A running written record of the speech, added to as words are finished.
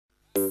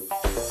The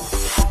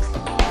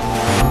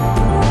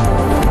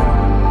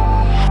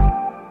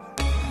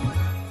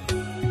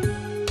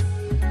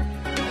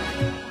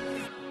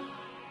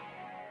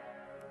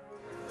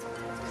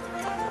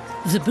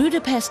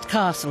Budapest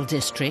Castle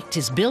district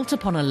is built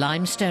upon a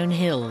limestone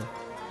hill.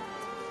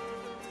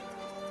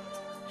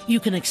 You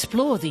can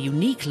explore the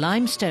unique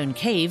limestone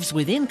caves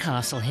within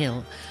Castle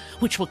Hill,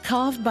 which were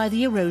carved by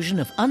the erosion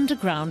of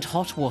underground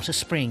hot water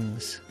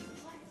springs.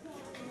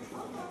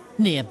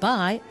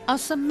 Nearby are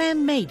some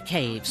man-made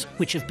caves,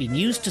 which have been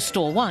used to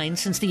store wine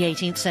since the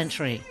 18th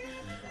century.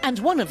 And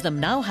one of them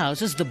now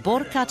houses the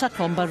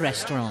Borkatakomba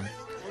restaurant.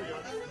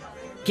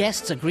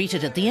 Guests are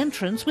greeted at the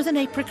entrance with an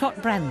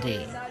apricot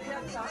brandy.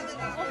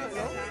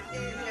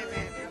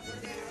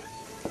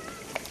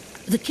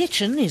 The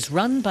kitchen is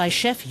run by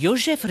chef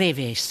József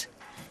Révész.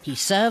 He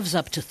serves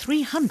up to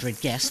 300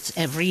 guests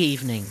every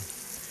evening.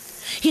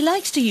 He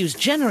likes to use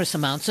generous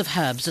amounts of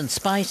herbs and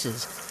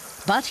spices,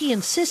 but he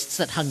insists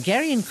that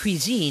Hungarian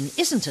cuisine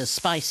isn't as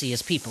spicy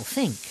as people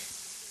think.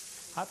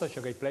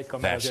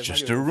 That's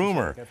just a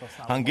rumor.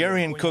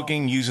 Hungarian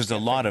cooking uses a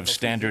lot of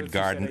standard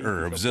garden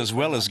herbs as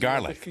well as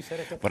garlic,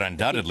 but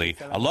undoubtedly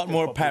a lot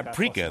more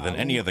paprika than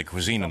any other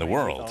cuisine in the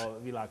world.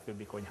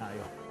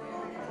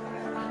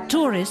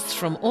 Tourists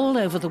from all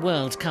over the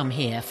world come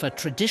here for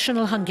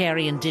traditional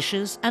Hungarian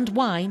dishes and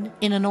wine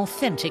in an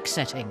authentic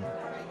setting.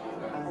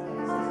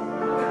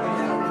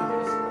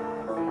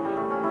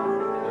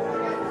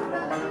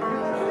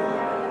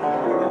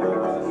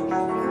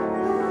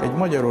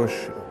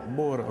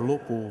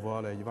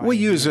 We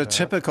use a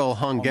typical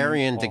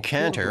Hungarian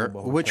decanter,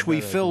 which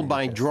we fill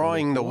by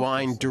drawing the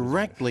wine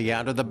directly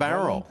out of the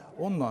barrel.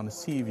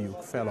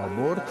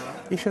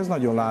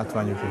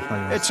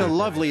 It's a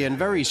lovely and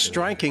very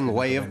striking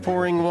way of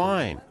pouring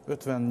wine.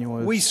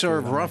 We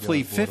serve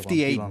roughly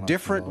 58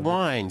 different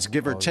wines,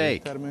 give or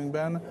take.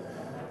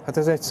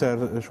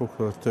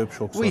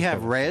 We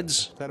have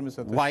reds,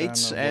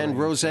 whites, and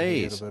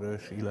rosés.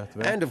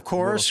 And of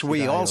course,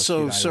 we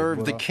also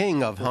serve the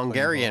king of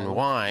Hungarian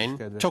wine,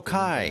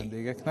 Tokaj.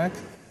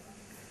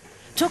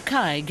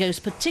 Tokaj goes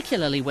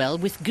particularly well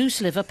with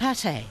goose liver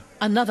pâté,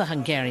 another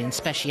Hungarian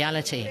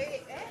speciality.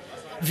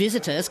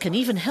 Visitors can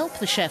even help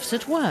the chefs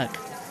at work.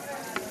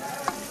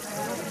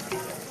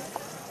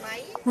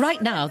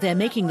 Right now, they're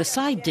making the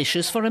side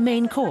dishes for a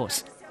main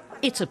course.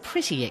 It's a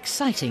pretty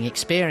exciting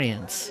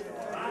experience.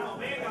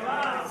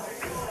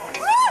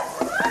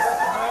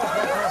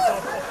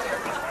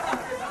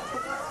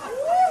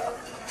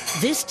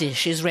 This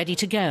dish is ready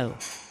to go.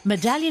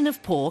 Medallion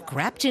of pork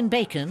wrapped in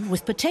bacon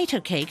with potato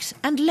cakes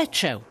and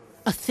lecsó,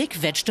 a thick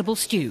vegetable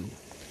stew.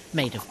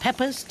 Made of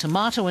peppers,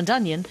 tomato and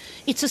onion,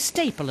 it's a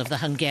staple of the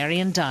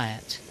Hungarian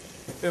diet.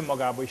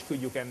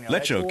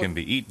 Lecsó can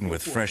be eaten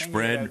with fresh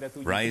bread,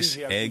 rice,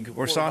 egg,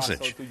 or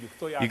sausage.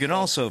 You can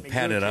also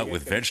pad it out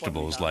with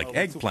vegetables like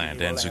eggplant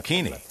and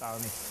zucchini.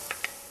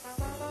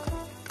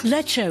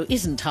 Lecsó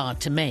isn't hard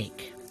to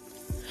make.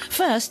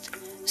 First,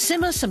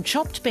 simmer some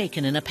chopped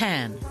bacon in a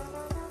pan.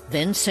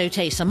 Then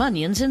sauté some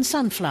onions in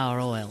sunflower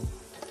oil.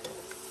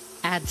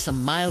 Add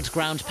some mild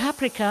ground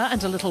paprika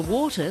and a little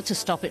water to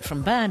stop it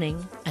from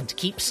burning, and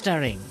keep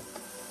stirring.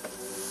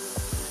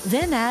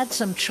 Then add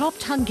some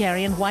chopped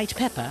Hungarian white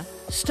pepper,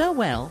 stir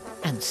well,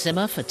 and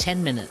simmer for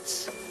 10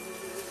 minutes.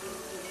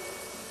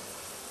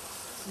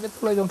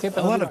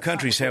 A lot of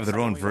countries have their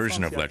own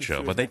version of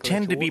lecsó, but they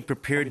tend to be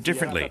prepared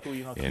differently.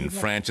 In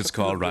France, it's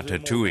called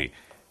ratatouille.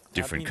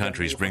 Different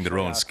countries bring their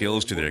own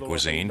skills to their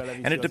cuisine,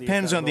 and it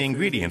depends on the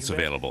ingredients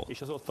available.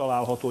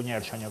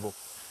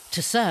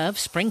 To serve,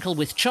 sprinkle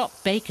with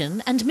chopped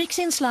bacon and mix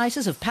in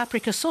slices of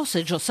paprika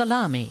sausage or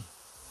salami.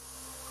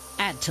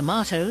 Add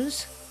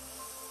tomatoes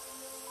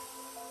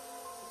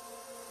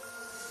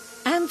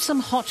and some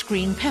hot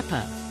green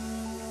pepper.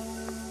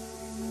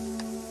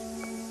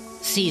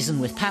 Season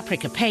with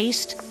paprika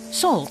paste,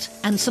 salt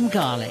and some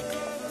garlic.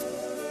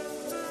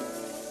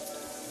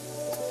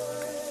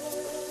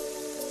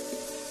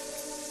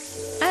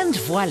 And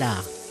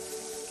voila,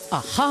 a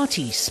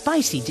hearty,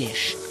 spicy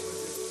dish.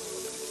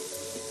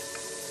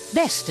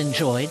 Best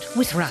enjoyed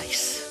with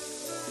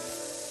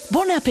rice.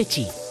 Bon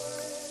appétit,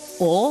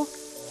 or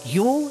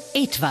jó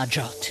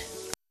étvágyat.